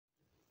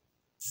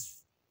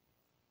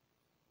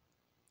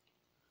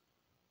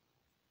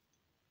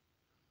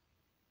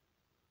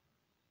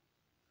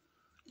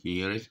Can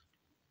you hear it?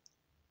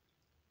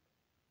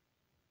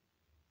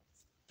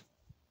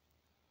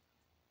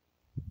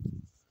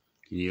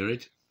 Can you hear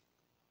it?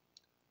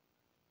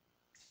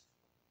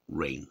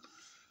 Rain.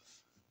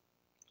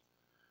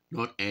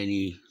 Not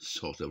any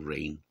sort of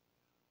rain.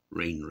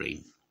 Rain,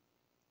 rain.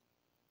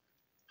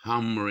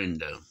 Hammering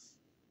down.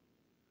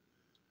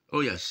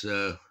 Oh yes,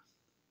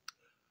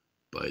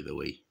 by the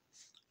way,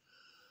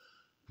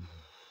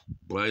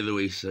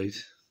 side,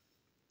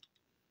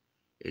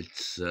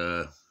 it's,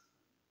 I've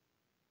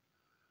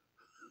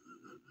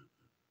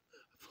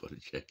got to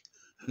check.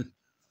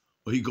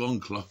 Icon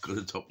clock at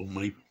the top of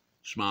my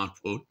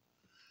smartphone.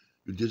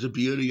 You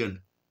disappeared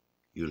again,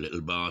 you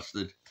little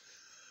bastard.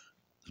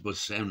 It's about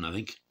 7, I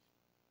think.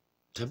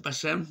 10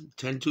 past 7,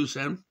 10 to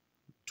 7,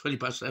 20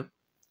 past 7.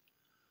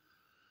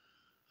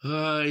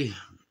 Aye,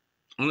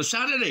 on a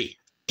Saturday.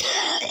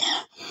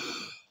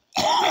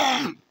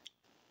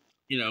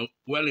 You know,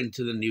 well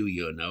into the new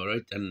year now,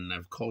 right? And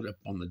I've caught up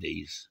on the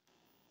days.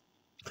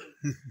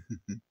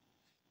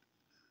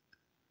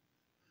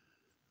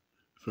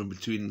 From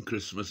between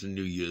Christmas and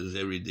New Year's,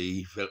 every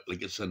day felt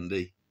like a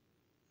Sunday.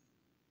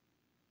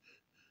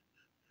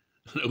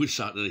 No, it's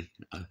Saturday.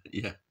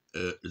 Yeah,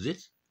 is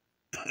it?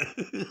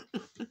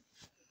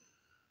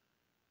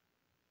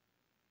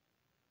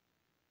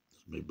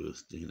 It's my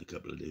birthday in a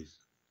couple of days.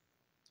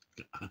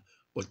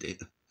 What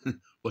date?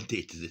 What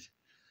date is it?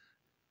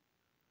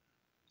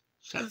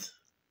 7th?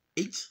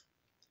 8th?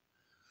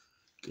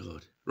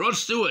 God. Rod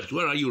Stewart,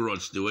 where are you,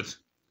 Rod Stewart?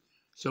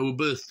 So,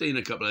 birthday in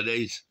a couple of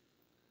days.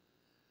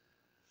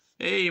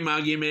 Hey,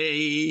 Maggie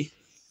May.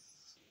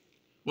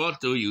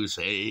 What do you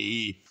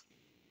say?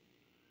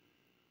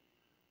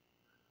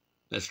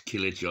 Let's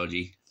kill it,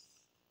 Georgie.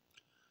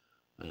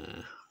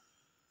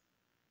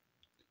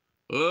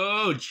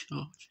 Oh,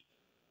 Georgie.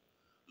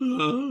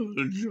 Oh,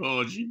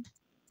 Georgie.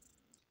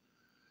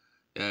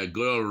 Good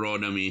old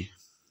Rod and me.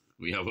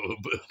 We have our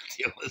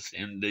birthday on the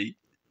same day.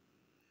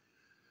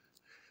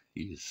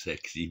 You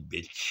sexy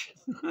bitch.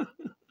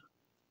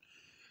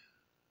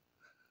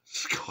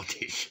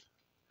 Scottish.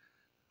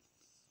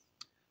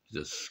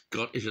 He's as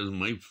Scottish as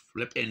my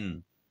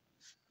flipping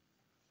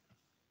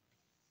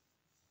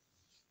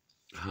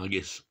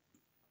haggis.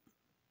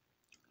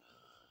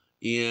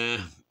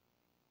 Yeah.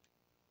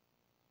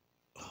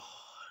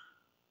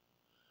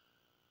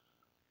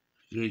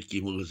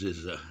 Ricky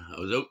Moses, I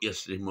was out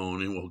yesterday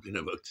morning walking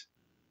about,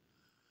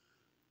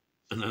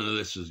 and none of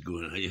this was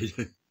going on.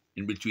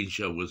 In between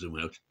showers I'm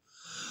out.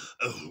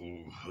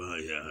 Oh,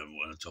 yeah,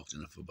 I talked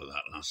enough about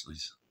that last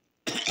night.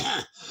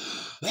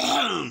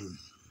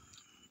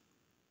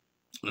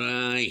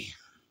 Right.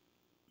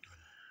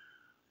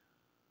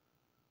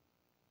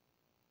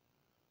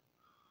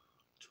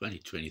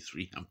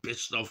 $2023. I'm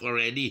pissed off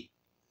already.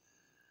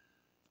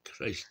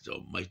 Christ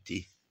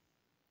almighty.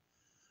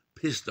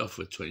 Pissed off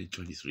with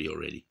 2023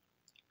 already.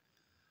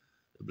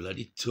 The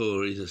bloody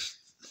Tories are...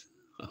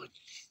 Oh,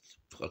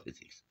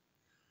 politics.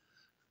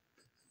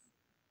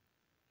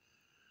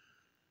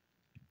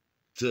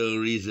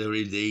 Tories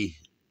every day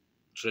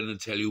trying to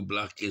tell you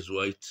black is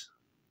white,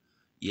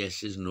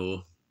 yes is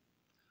no,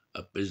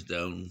 up is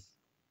down.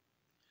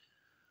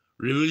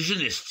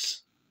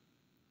 Revisionists.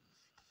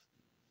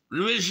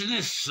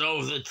 Revisionists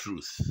of the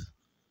truth.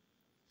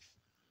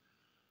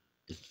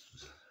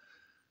 It's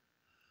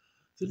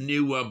the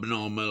new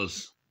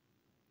abnormals,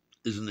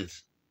 isn't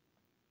it?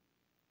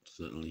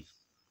 Certainly.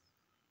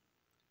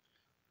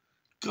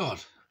 God,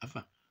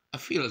 I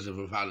feel as if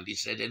I've hardly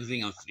said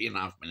anything on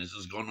 3.5 minutes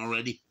has gone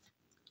already.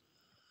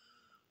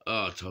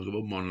 Oh, talk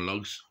about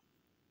monologues.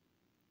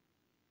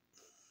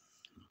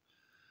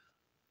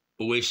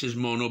 Oasis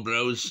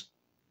monobrows.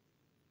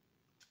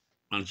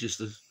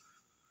 Manchester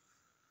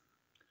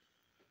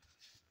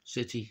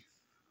City.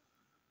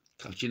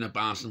 Catching up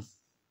Arsenal.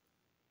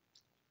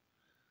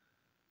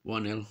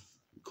 1-0.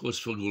 Course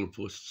for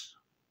goalposts.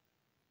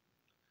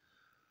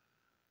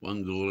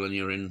 1 goal and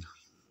you're in.